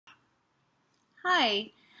Hi,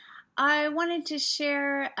 I wanted to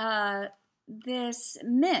share this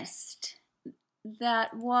mist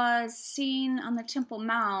that was seen on the Temple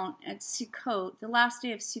Mount at Sukkot, the last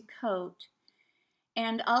day of Sukkot.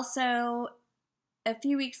 And also, a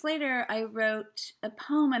few weeks later, I wrote a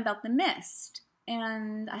poem about the mist.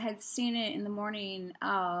 And I had seen it in the morning.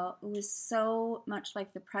 It was so much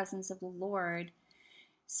like the presence of the Lord.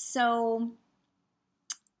 So,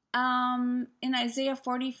 in Isaiah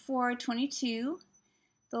 44:22,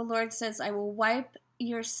 the Lord says, I will wipe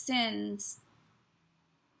your sins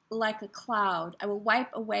like a cloud. I will wipe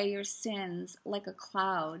away your sins like a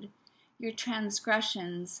cloud, your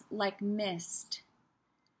transgressions like mist.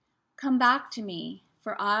 Come back to me,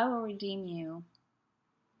 for I will redeem you.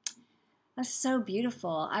 That's so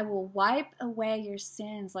beautiful. I will wipe away your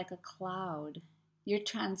sins like a cloud, your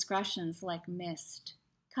transgressions like mist.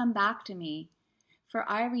 Come back to me, for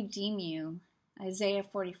I redeem you. Isaiah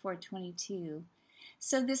 44:22.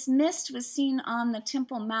 So this mist was seen on the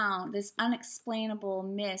Temple Mount. This unexplainable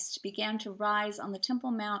mist began to rise on the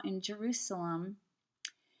Temple Mount in Jerusalem.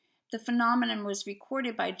 The phenomenon was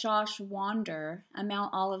recorded by Josh Wander, a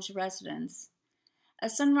Mount Olives resident. A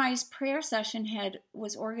sunrise prayer session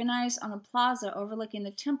was organized on a plaza overlooking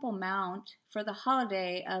the Temple Mount for the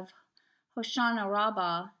holiday of Hoshana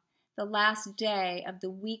Rabbah, the last day of the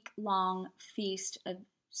week-long feast of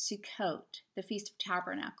Sukkot, the Feast of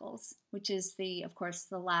Tabernacles, which is of course,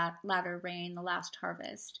 the latter rain, the last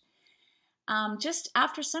harvest. Just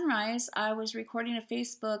after sunrise, I was recording a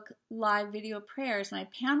Facebook live video of prayers, and I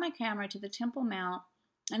panned my camera to the Temple Mount,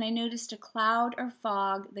 and I noticed a cloud or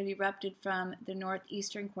fog that erupted from the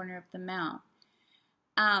northeastern corner of the mount.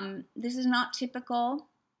 This is not typical,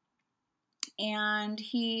 and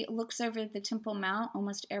he looks over the Temple Mount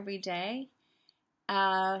almost every day.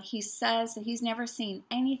 He says that he's never seen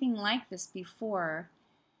anything like this before.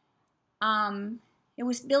 It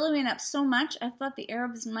was billowing up so much, I thought the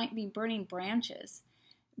Arabs might be burning branches,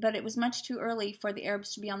 but it was much too early for the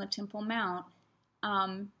Arabs to be on the Temple Mount.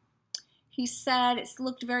 He said it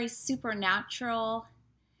looked very supernatural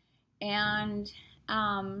and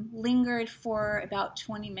lingered for about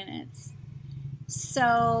 20 minutes.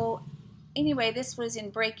 So anyway, this was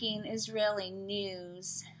in breaking Israeli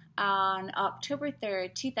news on October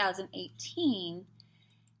 3rd, 2018,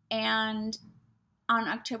 and on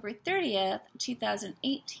October 30th,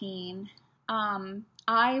 2018,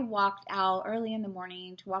 I walked out early in the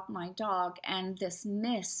morning to walk my dog, and this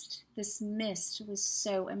mist was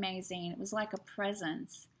so amazing. It was like a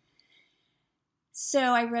presence. So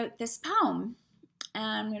I wrote this poem, and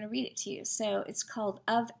I'm going to read it to you. So it's called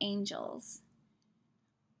Of Angels.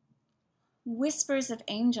 Whispers of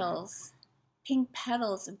angels, pink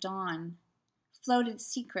petals of dawn, floated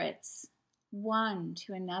secrets, one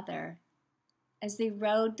to another, as they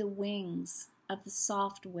rode the wings of the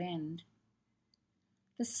soft wind.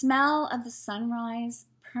 The smell of the sunrise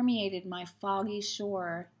permeated my foggy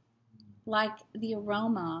shore like the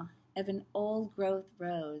aroma of an old-growth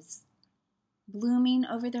rose, blooming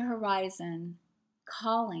over the horizon,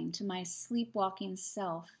 calling to my sleepwalking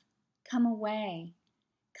self, come away,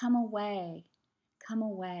 come away, come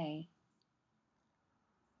away.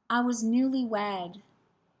 I was newly wed.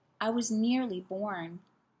 I was nearly born.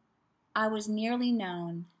 I was nearly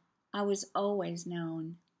known. I was always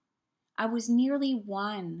known. I was nearly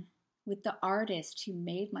one with the artist who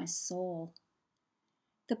made my soul.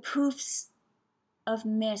 The poofs of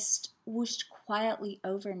mist whooshed quietly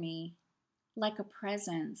over me, like a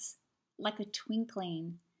presence, like a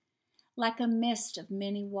twinkling, like a mist of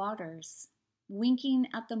many waters, winking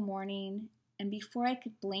at the morning, and before I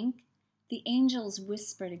could blink, the angels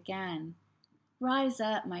whispered again, rise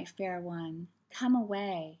up, my fair one, come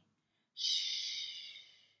away. Shh.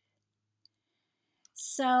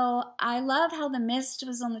 So I love how the mist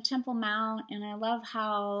was on the Temple Mount, and I love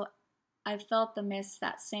how I felt the mist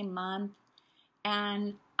that same month.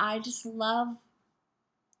 And I just love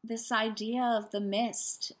this idea of the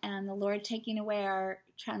mist and the Lord taking away our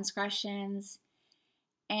transgressions,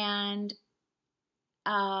 and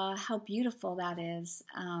how beautiful that is.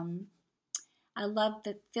 I love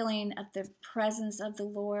the feeling of the presence of the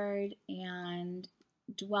Lord and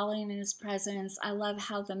dwelling in His presence. I love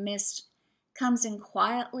how the mist comes in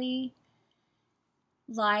quietly,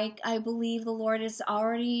 like I believe the Lord is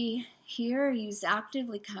already here. He's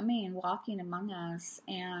actively coming and walking among us,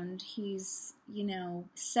 and He's,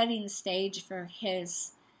 setting the stage for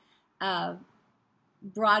His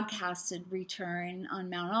broadcasted return on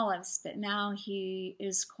Mount Olives. But now He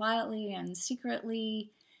is quietly and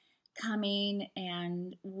secretly coming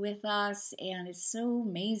and with us, and it's so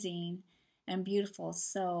amazing and beautiful.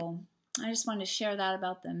 So I just wanted to share that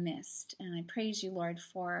about the mist. And I praise you, Lord,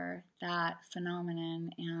 for that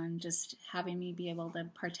phenomenon and just having me be able to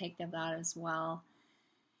partake of that as well,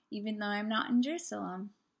 even though I'm not in Jerusalem.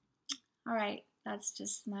 All right, that's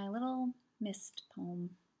just my little mist poem.